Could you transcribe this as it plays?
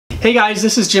Hey guys,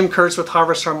 this is Jim Kurtz with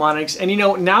Harvest Harmonics, and you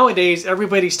know, nowadays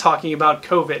everybody's talking about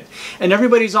COVID, and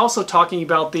everybody's also talking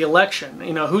about the election.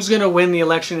 You know, who's going to win the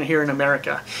election here in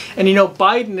America? And you know,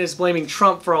 Biden is blaming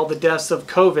Trump for all the deaths of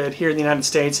COVID here in the United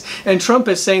States, and Trump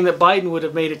is saying that Biden would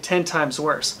have made it 10 times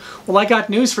worse. Well, I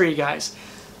got news for you guys.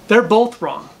 They're both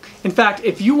wrong. In fact,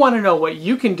 if you want to know what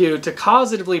you can do to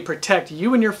positively protect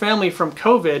you and your family from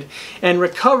COVID and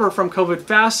recover from COVID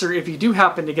faster if you do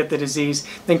happen to get the disease,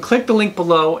 then click the link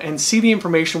below and see the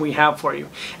information we have for you.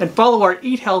 And follow our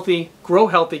Eat Healthy, Grow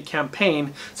Healthy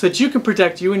campaign so that you can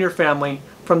protect you and your family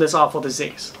from this awful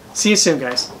disease. See you soon,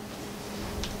 guys.